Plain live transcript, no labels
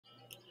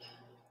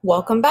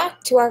Welcome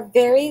back to our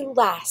very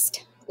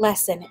last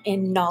lesson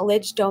in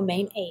Knowledge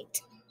Domain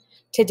 8.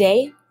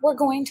 Today, we're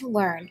going to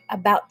learn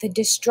about the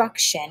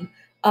destruction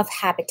of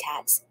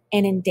habitats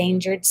and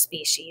endangered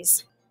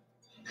species.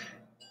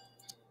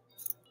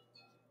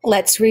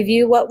 Let's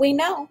review what we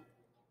know.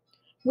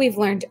 We've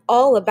learned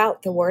all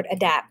about the word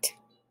adapt.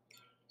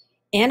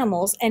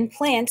 Animals and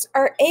plants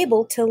are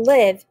able to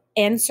live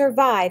and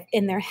survive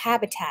in their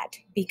habitat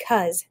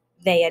because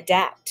they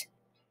adapt.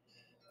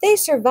 They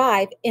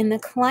survive in the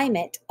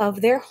climate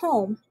of their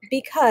home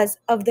because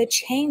of the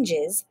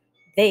changes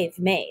they've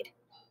made.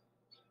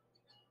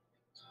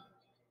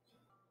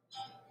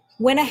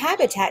 When a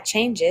habitat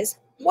changes,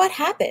 what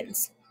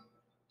happens?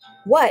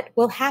 What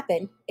will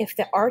happen if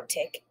the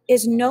Arctic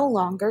is no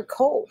longer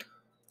cold?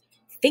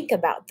 Think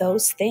about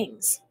those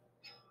things.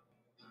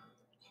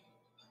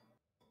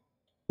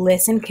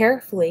 Listen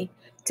carefully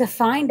to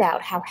find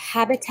out how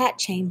habitat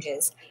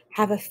changes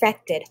have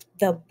affected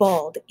the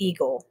bald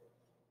eagle.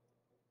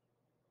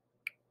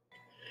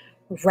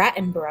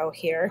 Rattenborough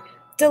here,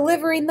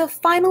 delivering the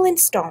final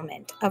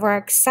installment of our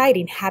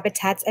exciting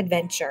habitats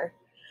adventure.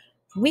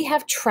 We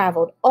have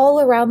traveled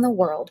all around the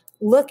world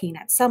looking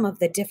at some of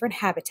the different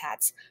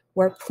habitats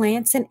where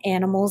plants and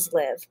animals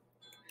live.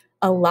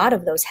 A lot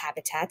of those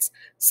habitats,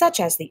 such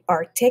as the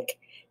Arctic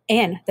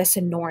and the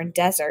Sonoran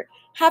Desert,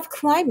 have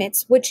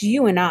climates which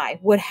you and I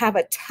would have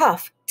a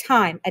tough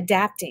time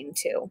adapting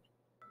to.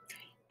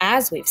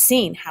 As we've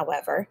seen,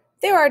 however,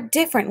 there are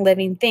different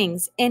living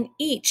things in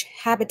each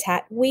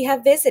habitat we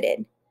have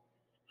visited.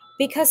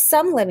 Because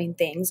some living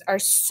things are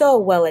so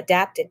well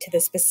adapted to the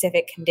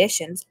specific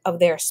conditions of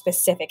their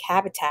specific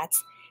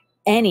habitats,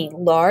 any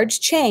large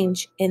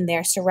change in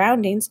their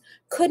surroundings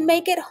could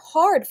make it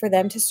hard for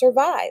them to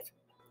survive.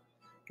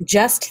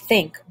 Just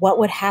think what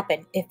would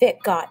happen if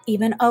it got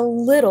even a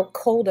little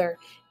colder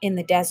in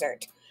the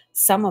desert.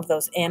 Some of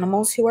those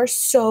animals who are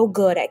so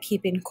good at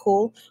keeping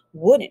cool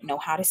wouldn't know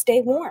how to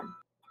stay warm.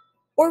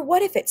 Or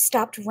what if it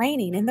stopped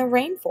raining in the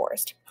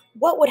rainforest?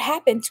 What would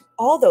happen to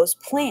all those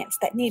plants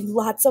that need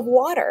lots of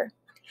water?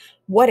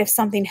 What if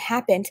something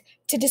happened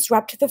to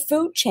disrupt the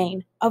food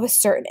chain of a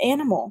certain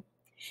animal?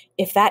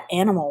 If that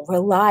animal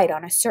relied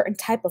on a certain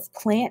type of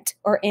plant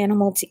or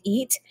animal to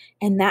eat,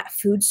 and that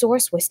food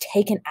source was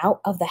taken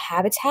out of the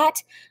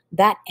habitat,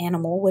 that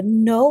animal would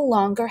no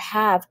longer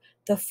have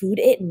the food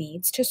it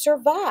needs to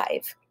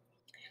survive.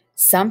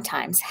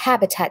 Sometimes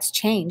habitats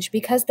change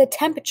because the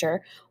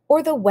temperature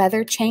or the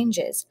weather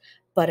changes,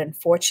 but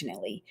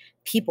unfortunately,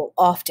 people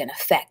often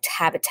affect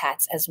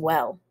habitats as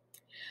well.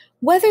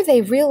 Whether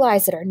they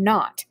realize it or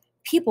not,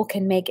 people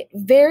can make it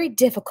very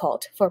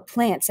difficult for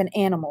plants and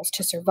animals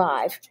to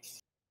survive.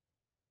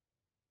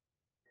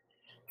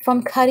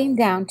 From cutting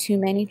down too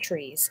many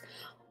trees,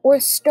 or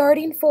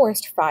starting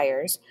forest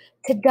fires,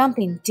 to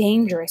dumping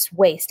dangerous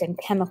waste and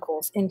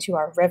chemicals into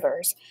our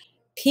rivers,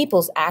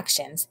 people's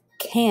actions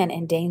can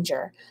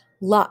endanger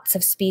lots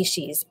of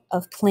species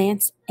of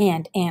plants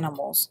and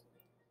animals.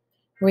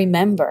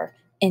 Remember,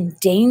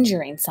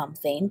 endangering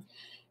something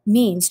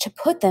means to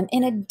put them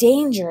in a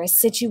dangerous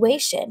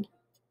situation.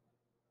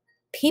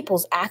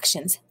 People's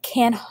actions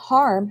can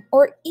harm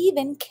or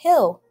even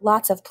kill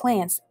lots of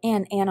plants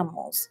and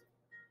animals.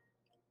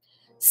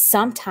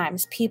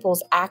 Sometimes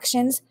people's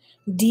actions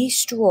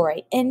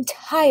destroy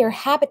entire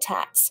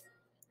habitats,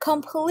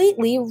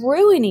 completely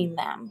ruining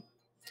them.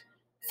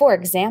 For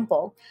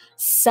example,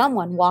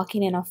 someone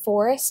walking in a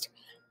forest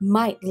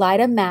might light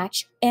a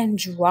match and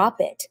drop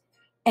it,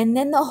 and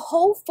then the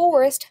whole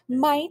forest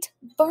might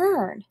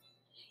burn.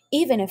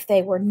 Even if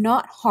they were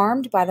not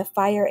harmed by the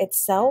fire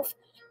itself,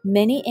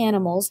 many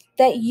animals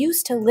that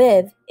used to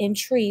live in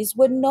trees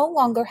would no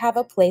longer have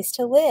a place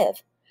to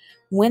live.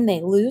 When they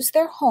lose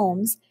their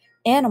homes,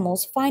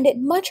 animals find it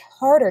much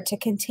harder to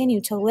continue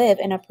to live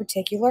in a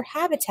particular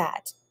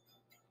habitat.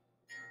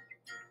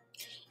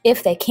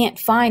 If they can't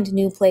find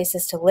new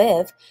places to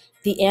live,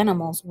 the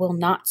animals will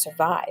not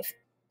survive.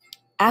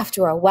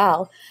 After a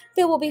while,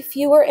 there will be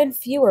fewer and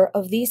fewer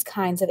of these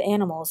kinds of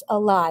animals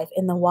alive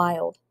in the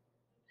wild.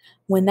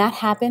 When that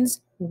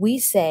happens, we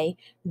say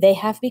they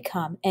have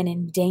become an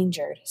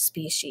endangered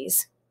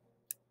species.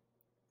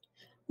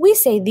 We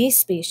say these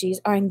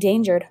species are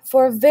endangered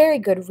for a very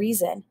good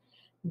reason.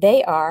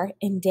 They are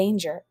in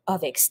danger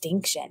of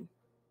extinction.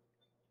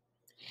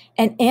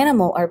 An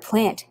animal or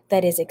plant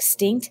that is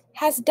extinct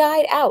has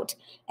died out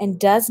and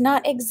does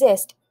not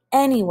exist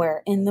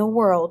anywhere in the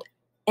world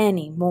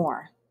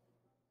anymore.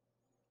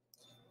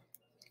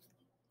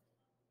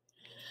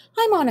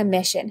 I'm on a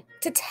mission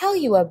to tell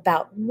you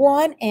about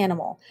one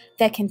animal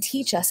that can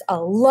teach us a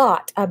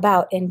lot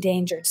about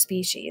endangered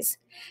species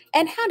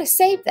and how to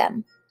save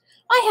them.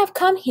 I have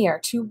come here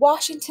to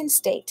Washington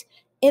State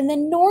in the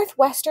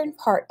northwestern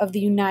part of the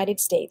United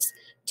States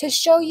to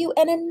show you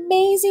an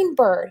amazing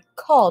bird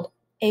called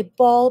a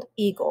bald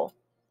eagle.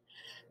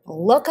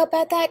 Look up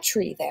at that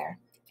tree there,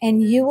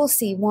 and you will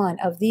see one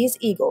of these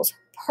eagles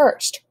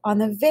perched on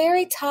the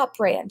very top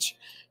branch.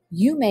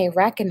 You may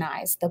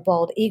recognize the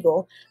bald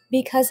eagle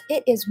because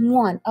it is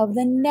one of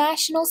the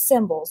national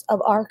symbols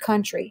of our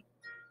country.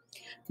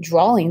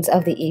 Drawings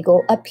of the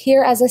eagle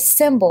appear as a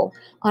symbol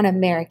on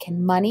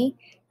American money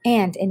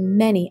and in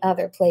many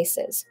other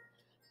places.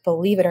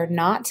 Believe it or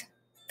not,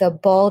 the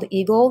bald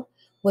eagle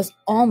was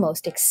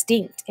almost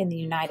extinct in the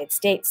United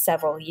States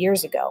several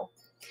years ago.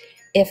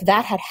 If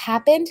that had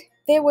happened,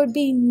 there would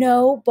be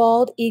no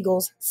bald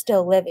eagles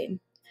still living.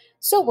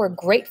 So we're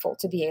grateful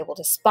to be able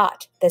to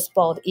spot this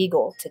bald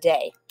eagle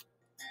today.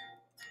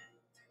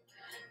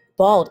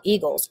 Bald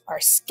eagles are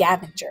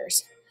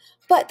scavengers,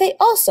 but they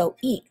also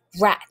eat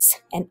rats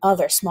and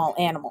other small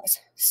animals,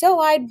 so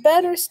I'd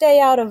better stay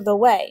out of the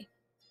way.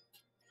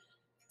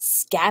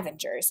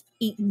 Scavengers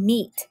eat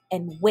meat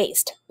and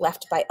waste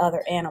left by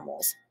other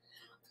animals.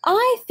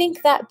 I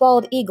think that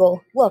bald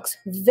eagle looks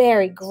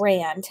very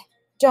grand,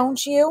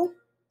 don't you?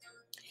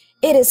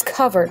 It is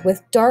covered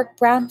with dark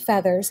brown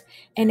feathers,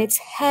 and its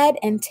head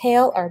and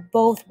tail are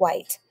both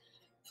white.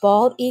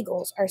 Bald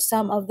eagles are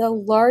some of the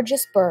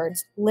largest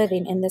birds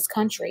living in this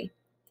country.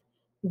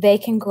 They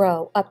can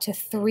grow up to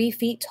 3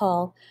 feet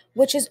tall,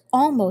 which is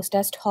almost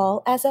as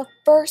tall as a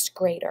first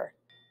grader.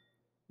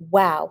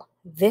 Wow,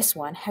 this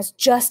one has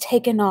just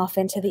taken off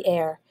into the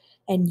air,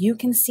 and you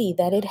can see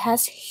that it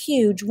has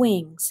huge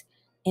wings.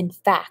 In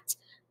fact,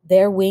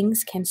 their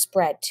wings can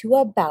spread to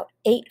about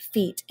 8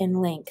 feet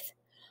in length.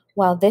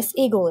 While this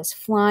eagle is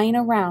flying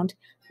around,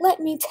 let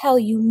me tell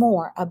you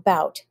more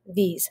about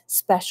these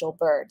special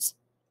birds.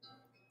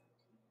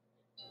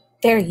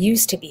 There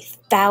used to be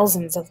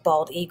thousands of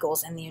bald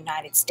eagles in the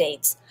United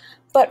States,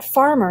 but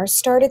farmers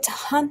started to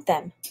hunt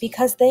them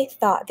because they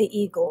thought the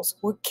eagles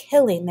were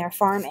killing their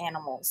farm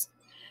animals.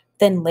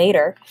 Then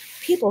later,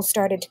 people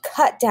started to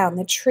cut down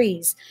the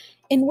trees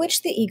in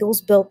which the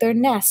eagles built their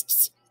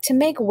nests to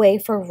make way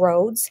for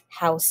roads,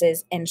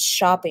 houses, and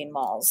shopping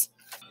malls.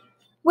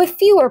 With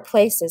fewer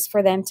places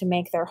for them to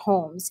make their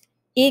homes,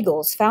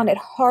 eagles found it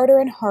harder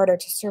and harder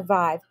to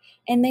survive,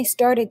 and they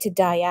started to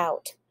die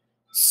out.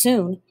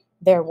 Soon,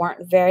 there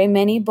weren't very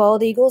many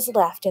bald eagles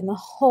left in the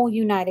whole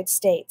United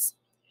States.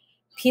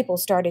 People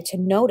started to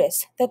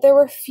notice that there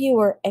were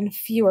fewer and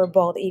fewer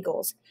bald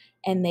eagles,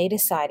 and they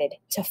decided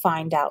to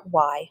find out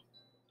why.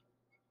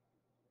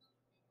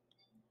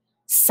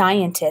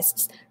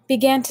 Scientists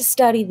began to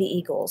study the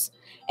eagles,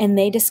 and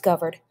they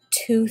discovered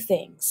 2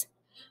 things.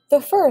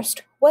 The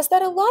first was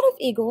that a lot of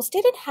eagles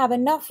didn't have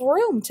enough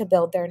room to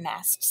build their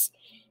nests.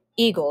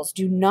 Eagles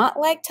do not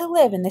like to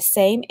live in the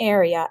same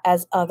area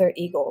as other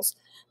eagles,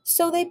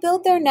 so they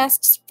build their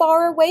nests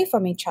far away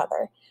from each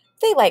other.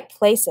 They like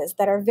places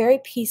that are very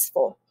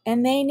peaceful,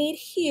 and they need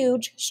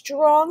huge,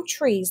 strong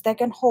trees that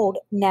can hold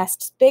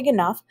nests big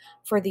enough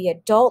for the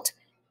adult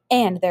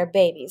and their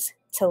babies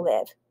to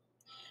live.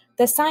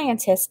 The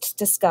scientists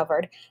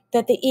discovered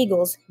that the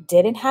eagles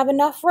didn't have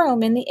enough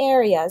room in the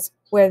areas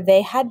where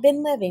they had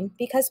been living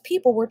because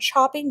people were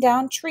chopping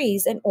down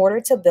trees in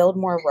order to build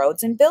more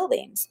roads and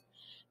buildings.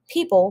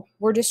 People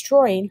were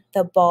destroying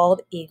the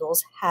bald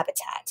eagle's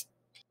habitat.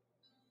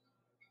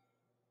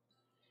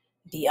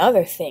 The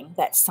other thing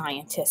that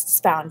scientists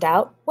found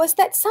out was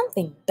that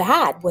something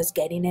bad was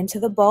getting into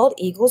the bald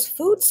eagle's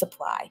food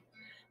supply.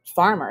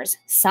 Farmers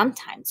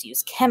sometimes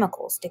use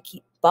chemicals to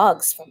keep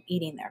bugs from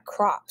eating their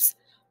crops.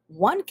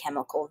 One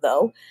chemical,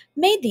 though,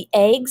 made the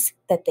eggs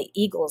that the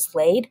eagles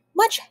laid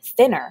much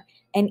thinner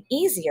and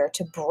easier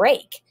to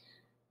break.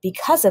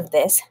 Because of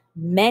this,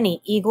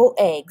 many eagle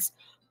eggs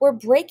were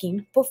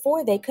breaking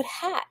before they could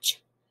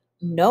hatch.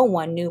 No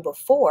one knew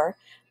before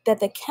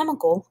that the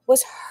chemical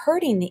was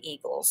hurting the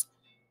eagles,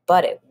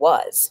 but it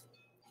was.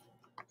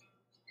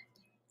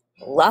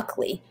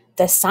 Luckily,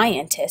 the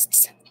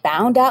scientists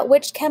found out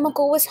which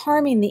chemical was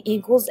harming the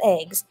eagle's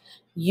eggs.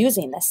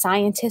 Using the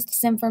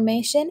scientists'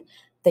 information,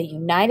 the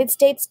United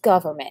States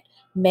government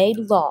made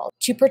laws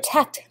to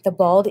protect the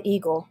bald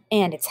eagle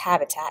and its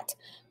habitat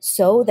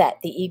so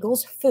that the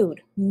eagle's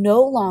food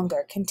no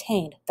longer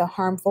contained the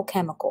harmful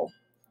chemical.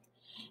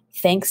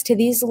 Thanks to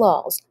these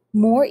laws,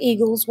 more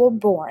eagles were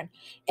born,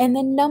 and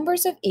the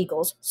numbers of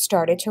eagles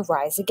started to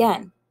rise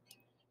again.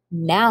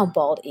 Now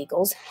bald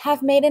eagles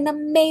have made an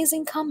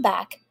amazing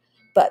comeback,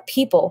 but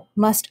people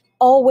must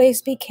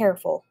always be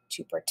careful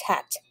to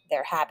protect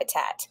their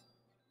habitat.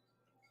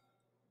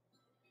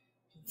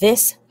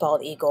 This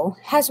bald eagle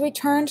has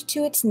returned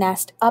to its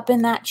nest up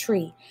in that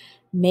tree.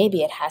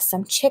 Maybe it has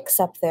some chicks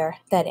up there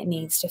that it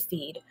needs to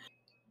feed.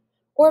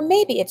 Or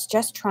maybe it's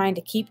just trying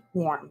to keep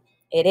warm.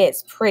 It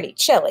is pretty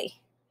chilly.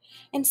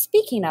 And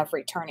speaking of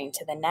returning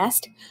to the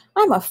nest,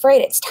 I'm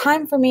afraid it's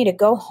time for me to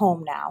go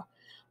home now.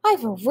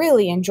 I've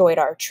really enjoyed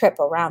our trip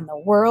around the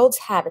world's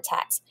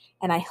habitats,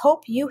 and I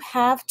hope you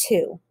have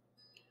too.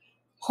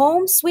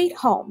 Home sweet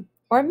home,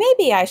 or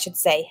maybe I should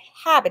say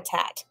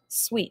habitat,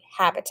 sweet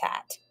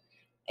habitat.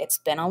 It's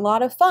been a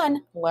lot of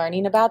fun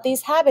learning about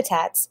these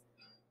habitats.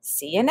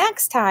 See you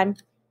next time.